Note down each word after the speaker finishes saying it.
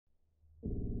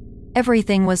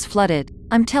Everything was flooded.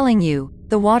 I'm telling you,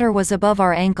 the water was above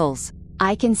our ankles.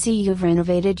 I can see you've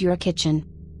renovated your kitchen.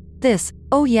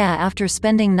 Oh yeah, after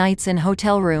spending nights in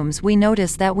hotel rooms we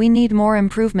noticed that we need more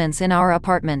improvements in our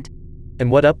apartment. And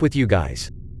what up with you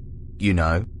guys? You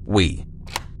know,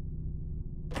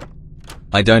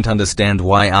 I don't understand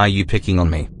why are you picking on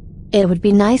me? It would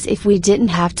be nice if we didn't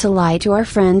have to lie to our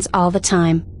friends all the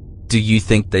time. Do you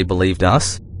think they believed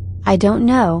us? I don't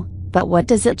know, but what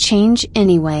does it change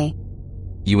anyway?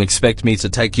 You expect me to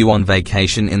take you on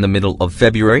vacation in the middle of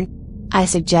February? I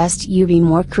suggest you be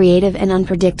more creative and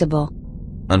unpredictable.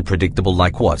 Unpredictable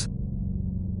like what?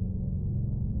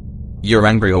 You're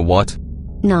angry or what?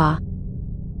 Nah.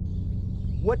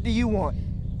 What do you want?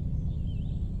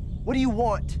 What do you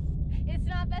want? It's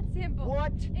not that simple.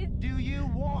 What do you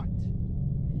want?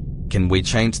 Can we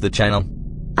change the channel?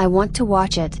 I want to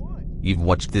watch it. You've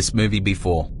watched this movie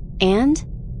before. And?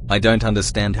 I don't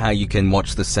understand how you can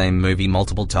watch the same movie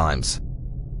multiple times.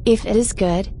 If it is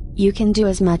good, you can do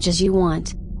as much as you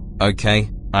want. Okay,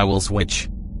 I will switch.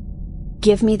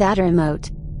 Give me that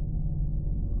remote.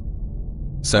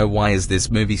 So why is this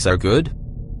movie so good?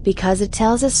 Because it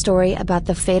tells a story about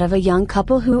the fate of a young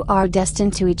couple who are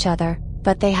destined to each other,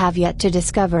 but they have yet to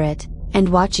discover it, and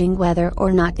watching whether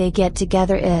or not they get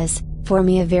together is, for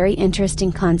me, a very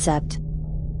interesting concept.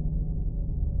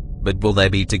 But will they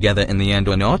be together in the end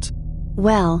or not?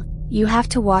 Well, you have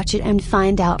to watch it and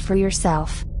find out for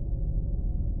yourself.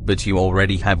 But you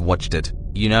already have watched it.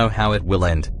 You know how it will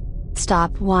end.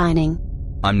 Stop whining.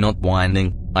 I'm not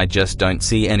whining, I just don't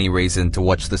see any reason to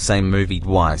watch the same movie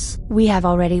twice. We have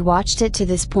already watched it to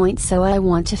this point, so I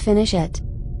want to finish it.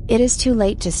 It is too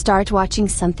late to start watching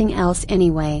something else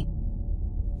anyway.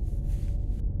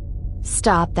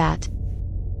 Stop that.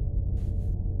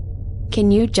 Can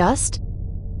you just?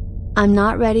 I'm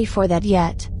not ready for that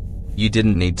yet. You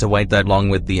didn't need to wait that long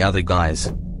with the other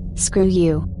guys. Screw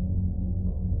you.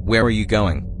 Where are you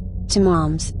going? To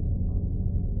Mom's.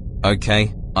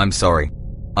 Okay, I'm sorry.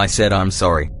 I said I'm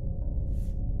sorry.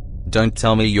 Don't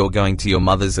tell me you're going to your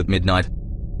mother's at midnight.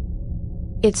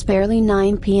 It's barely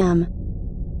 9 p.m.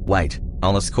 Wait,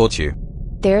 I'll escort you.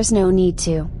 There's no need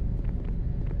to.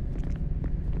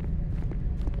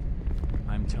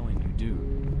 I'm telling you,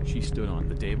 dude. She stood on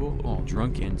the table all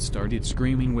drunk and started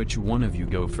screaming, "Which one of you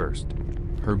go first?"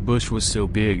 Her bush was so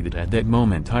big that at that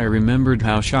moment I remembered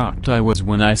how shocked I was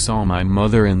when I saw my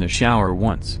mother in the shower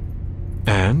once.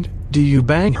 And, do you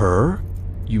bang her?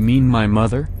 You mean my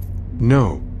mother?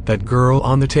 No, that girl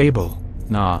on the table.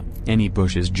 Nah, any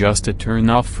bush is just a turn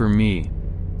off for me.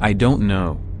 I don't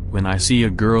know, when I see a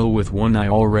girl with one I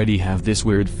already have this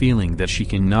weird feeling that she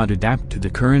cannot adapt to the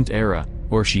current era,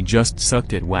 or she just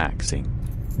sucked at waxing.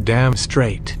 Damn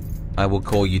straight. I will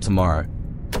call you tomorrow.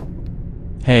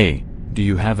 Hey, do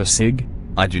you have a cig?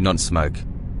 I do not smoke.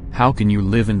 How can you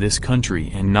live in this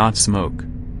country and not smoke?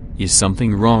 Is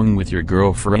something wrong with your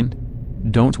girlfriend?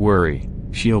 Don't worry,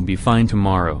 she'll be fine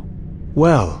tomorrow.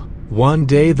 Well, one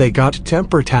day they got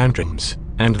temper tantrums,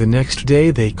 and the next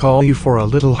day they call you for a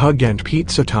little hug and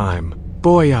pizza time.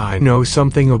 Boy, I know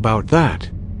something about that.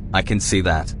 I can see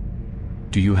that.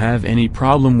 Do you have any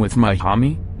problem with my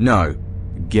homie? No.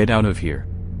 Get out of here.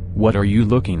 What are you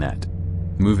looking at?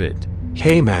 Move it.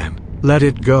 Hey man, let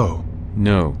it go.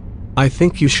 No. I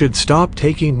think you should stop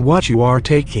taking what you are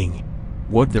taking.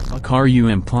 What the fuck are you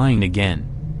implying again?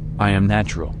 I am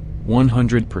natural,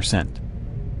 100%.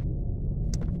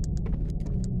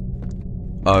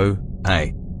 Oh,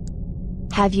 hey.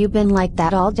 Have you been like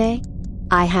that all day?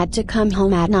 I had to come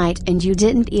home at night and you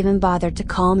didn't even bother to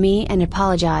call me and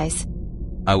apologize.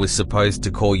 I was supposed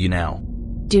to call you now.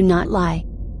 Do not lie.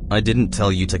 I didn't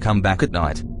tell you to come back at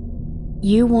night.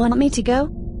 You want me to go?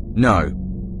 No.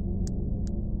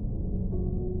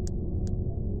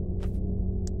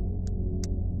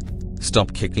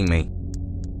 Stop kicking me.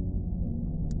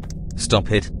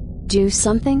 Stop it. Do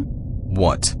something?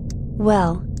 What?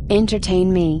 Well,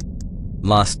 entertain me.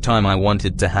 Last time I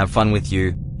wanted to have fun with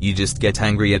you, you just get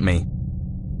angry at me.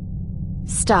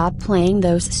 Stop playing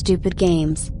those stupid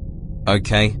games.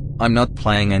 Okay, I'm not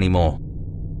playing anymore.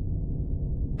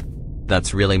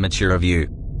 That's really mature of you.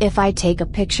 If I take a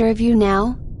picture of you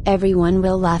now, everyone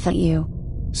will laugh at you.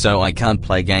 So I can't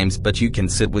play games, but you can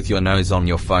sit with your nose on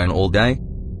your phone all day?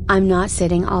 I'm not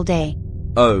sitting all day.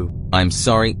 Oh, I'm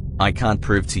sorry, I can't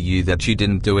prove to you that you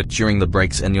didn't do it during the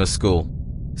breaks in your school.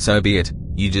 So be it,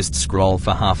 you just scroll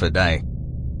for half a day.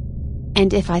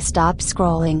 And if I stop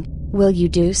scrolling, will you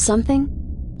do something?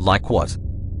 Like what?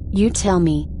 You tell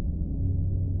me.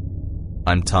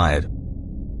 I'm tired.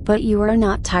 But you are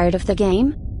not tired of the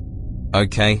game?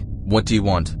 Okay, what do you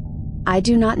want? I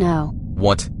do not know.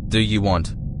 What do you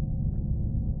want?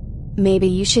 Maybe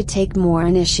you should take more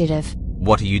initiative.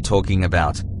 What are you talking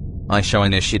about? I show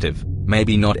initiative,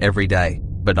 maybe not every day,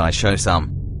 but I show some.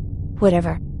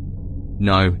 Whatever.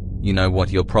 No, you know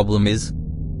what your problem is?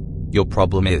 Your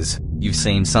problem is, you've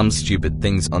seen some stupid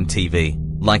things on TV,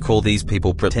 like all these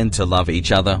people pretend to love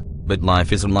each other, but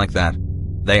life isn't like that.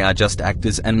 They are just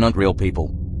actors and not real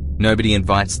people. Nobody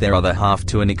invites their other half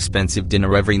to an expensive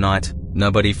dinner every night,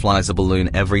 nobody flies a balloon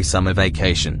every summer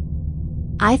vacation.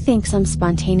 I think some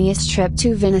spontaneous trip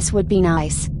to Venice would be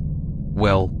nice.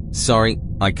 Well, sorry,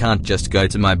 I can't just go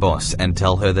to my boss and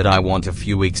tell her that I want a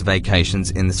few weeks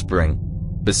vacations in the spring.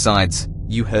 Besides,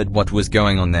 you heard what was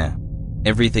going on there.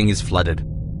 Everything is flooded.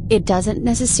 It doesn't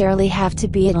necessarily have to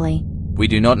be Italy. We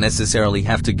do not necessarily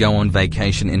have to go on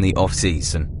vacation in the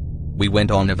off-season. We went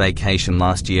on a vacation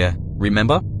last year,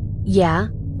 remember? Yeah,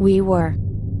 we were.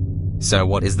 So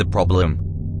what is the problem?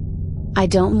 I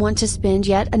don't want to spend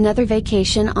yet another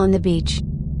vacation on the beach.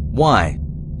 Why?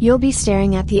 You'll be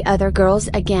staring at the other girls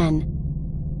again.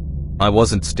 I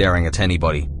wasn't staring at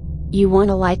anybody. You want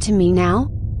to lie to me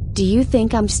now? Do you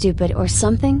think I'm stupid or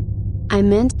something? I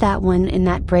meant that one in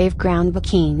that brave ground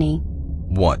bikini.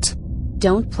 What?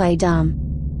 Don't play dumb.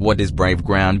 What is brave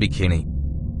ground bikini?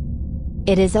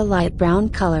 It is a light brown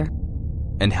color.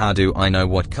 And how do I know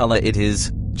what color it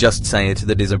is? Just say it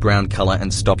that is a brown color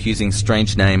and stop using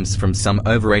strange names from some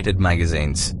overrated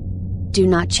magazines. Do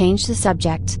not change the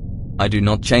subject. I do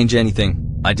not change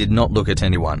anything. I did not look at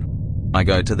anyone. I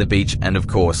go to the beach and of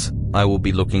course, I will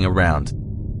be looking around.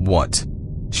 What?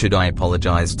 Should I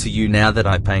apologize to you now that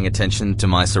I'm paying attention to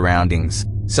my surroundings?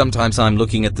 Sometimes I'm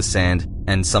looking at the sand,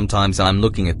 and sometimes I'm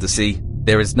looking at the sea.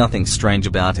 There is nothing strange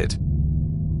about it.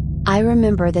 I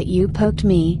remember that you poked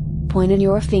me, pointed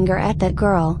your finger at that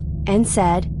girl, and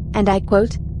said, and I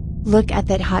quote, "Look at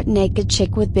that hot naked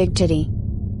chick with big titty."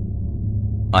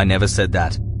 I never said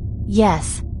that.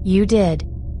 Yes, you did.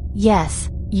 Yes,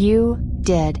 you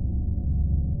did.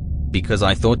 Because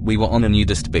I thought we were on a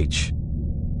nudist beach.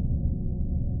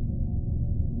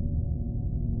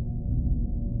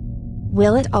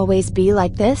 Will it always be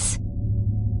like this?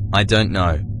 I don't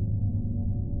know.